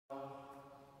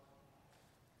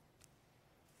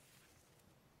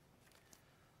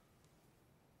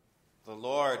The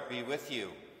Lord be with you.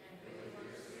 And with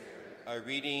your spirit. A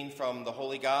reading from the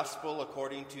Holy Gospel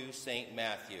according to St.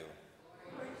 Matthew.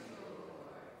 Glory to you,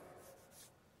 Lord.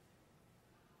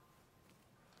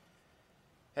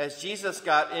 As Jesus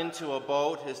got into a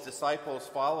boat, his disciples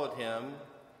followed him.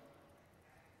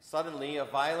 Suddenly, a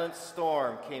violent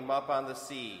storm came up on the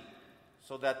sea,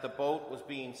 so that the boat was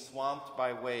being swamped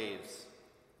by waves,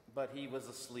 but he was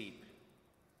asleep.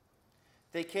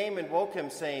 They came and woke him,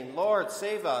 saying, "Lord,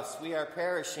 save us, we are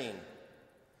perishing."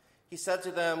 He said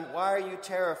to them, "Why are you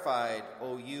terrified,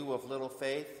 O you of little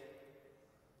faith?"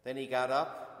 Then he got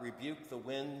up, rebuked the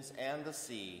winds and the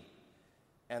sea,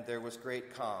 and there was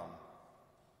great calm.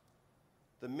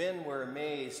 The men were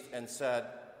amazed and said,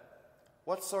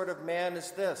 "What sort of man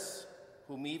is this,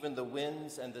 whom even the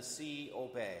winds and the sea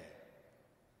obey?"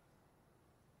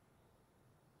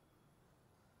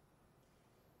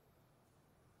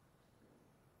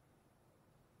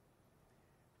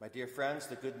 My dear friends,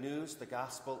 the good news, the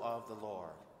gospel of the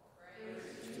Lord.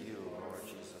 Praise to you, Lord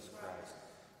Jesus Christ.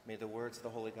 May the words of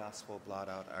the Holy Gospel blot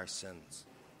out our sins.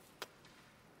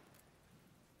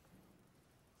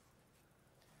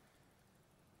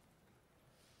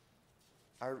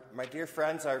 My dear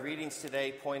friends, our readings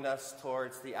today point us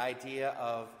towards the idea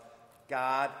of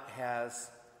God as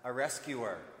a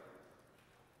rescuer,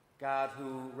 God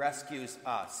who rescues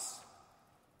us.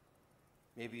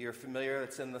 Maybe you're familiar,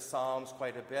 it's in the Psalms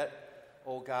quite a bit.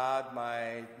 "O God,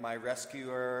 my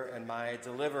rescuer and my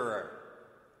deliverer."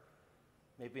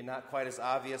 Maybe not quite as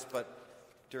obvious, but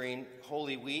during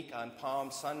Holy Week on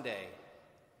Palm Sunday,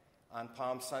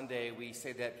 we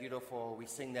sing that beautiful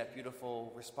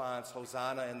response,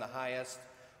 "Hosanna in the highest,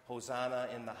 Hosanna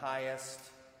in the highest."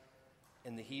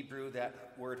 In the Hebrew,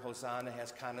 that word Hosanna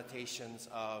has connotations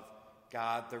of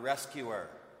God the rescuer,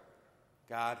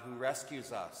 God who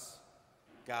rescues us,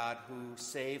 God who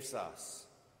saves us.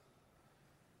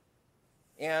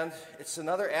 And it's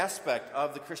another aspect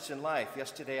of the Christian life.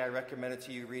 Yesterday I recommended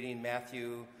to you reading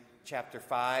Matthew chapter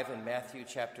 5 and Matthew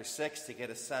chapter 6 to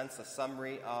get a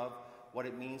summary of what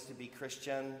it means to be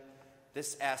Christian.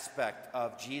 This aspect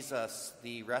of Jesus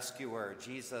the rescuer,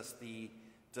 Jesus the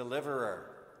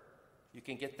deliverer. You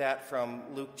can get that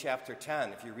from Luke chapter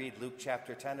 10. If you read Luke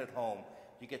chapter 10 at home,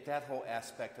 you get that whole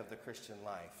aspect of the Christian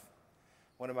life.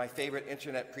 One of my favorite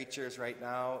internet preachers right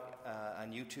now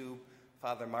on YouTube,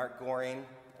 Father Mark Goring,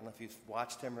 I don't know if you've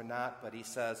watched him or not, but he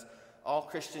says, all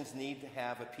Christians need to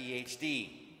have a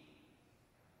PhD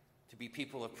to be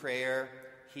people of prayer,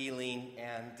 healing,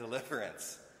 and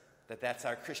deliverance. That's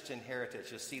our Christian heritage.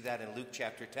 You'll see that in Luke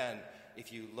chapter 10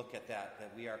 if you look at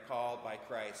that we are called by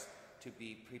Christ to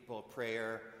be people of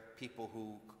prayer, people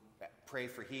who pray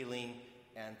for healing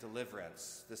and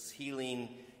deliverance. This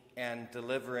healing and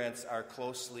deliverance are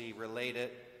closely related,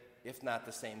 if not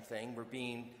the same thing. We're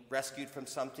being rescued from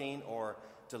something or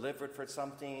delivered from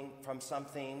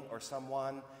something or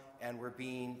someone, and we're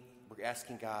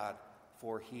asking God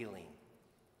for healing.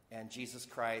 And Jesus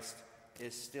Christ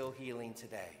is still healing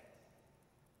today.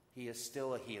 He is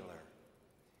still a healer.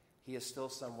 He is still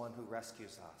someone who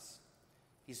rescues us.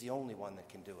 He's the only one that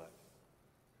can do it.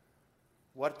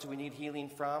 What do we need healing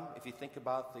from? If you think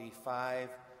about the 5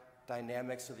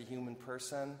 dynamics of the human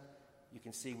person, you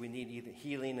can see we need either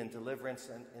healing and deliverance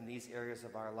in these areas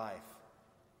of our life.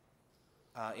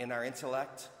 In our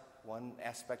intellect, one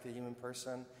aspect of the human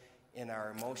person. In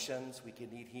our emotions, we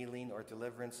can need healing or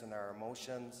deliverance in our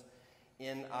emotions.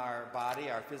 In our body,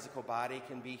 our physical body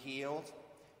can be healed.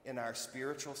 In our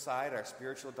spiritual side, our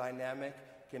spiritual dynamic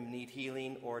can need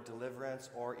healing or deliverance,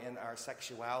 or in our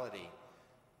sexuality.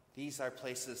 These are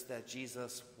places that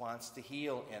Jesus wants to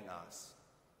heal in us.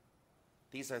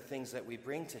 These are things that we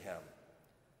bring to him.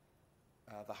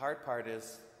 The hard part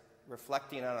is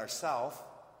reflecting on ourselves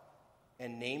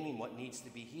and naming what needs to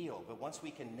be healed. But once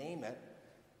we can name it,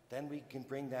 then we can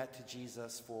bring that to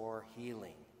Jesus for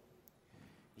healing.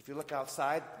 If you look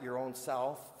outside your own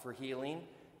self for healing,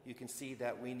 you can see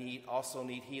that we also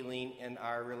need healing in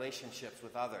our relationships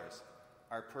with others,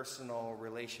 our personal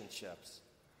relationships.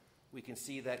 We can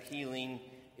see that healing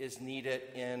is needed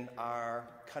in our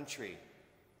country,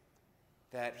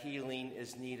 that healing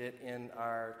is needed in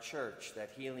our church,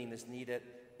 that healing is needed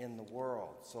in the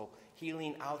world. So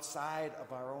healing outside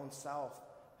of our own self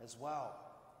as well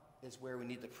is where we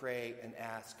need to pray and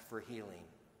ask for healing.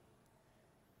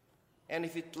 And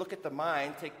if you look at the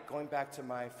mind, going back to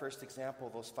my first example,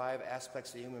 those 5 aspects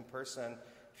of the human person,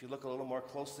 if you look a little more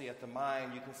closely at the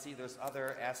mind, you can see there's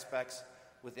other aspects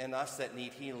within us that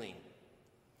need healing.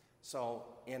 So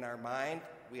in our mind,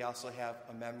 we also have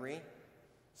a memory.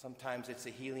 Sometimes it's a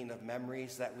healing of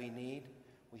memories that we need.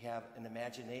 We have an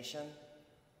imagination.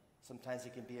 Sometimes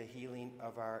it can be a healing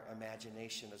of our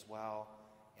imagination as well,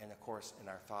 and of course in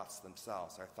our thoughts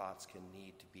themselves. Our thoughts can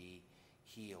need to be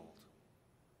healed.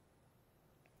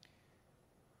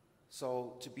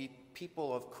 So to be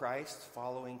people of Christ,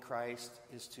 following Christ,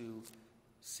 is to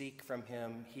seek from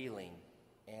him healing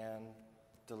and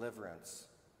deliverance,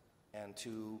 and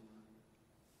to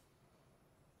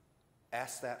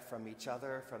ask that from each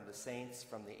other, from the saints,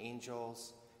 from the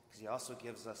angels, because he also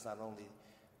gives us not only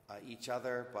each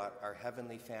other, but our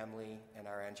heavenly family and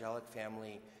our angelic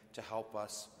family to help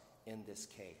us in this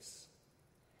case.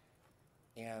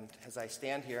 And as I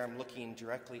stand here, I'm looking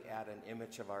directly at an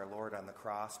image of our Lord on the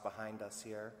cross behind us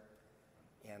here.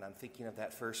 And I'm thinking of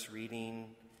that first reading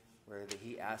where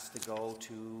he asked to go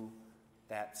to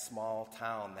that small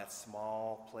town, that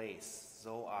small place,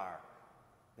 Zoar.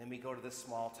 Then we go to this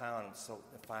small town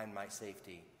to find my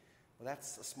safety. Well,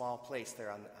 that's a small place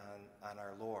there on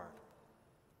our Lord.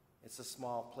 It's a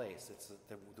small place. It's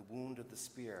the wound of the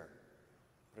spear.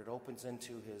 But it opens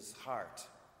into his heart,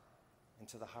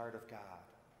 into the heart of God.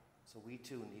 So we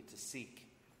too need to seek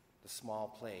the small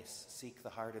place, seek the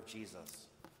heart of Jesus.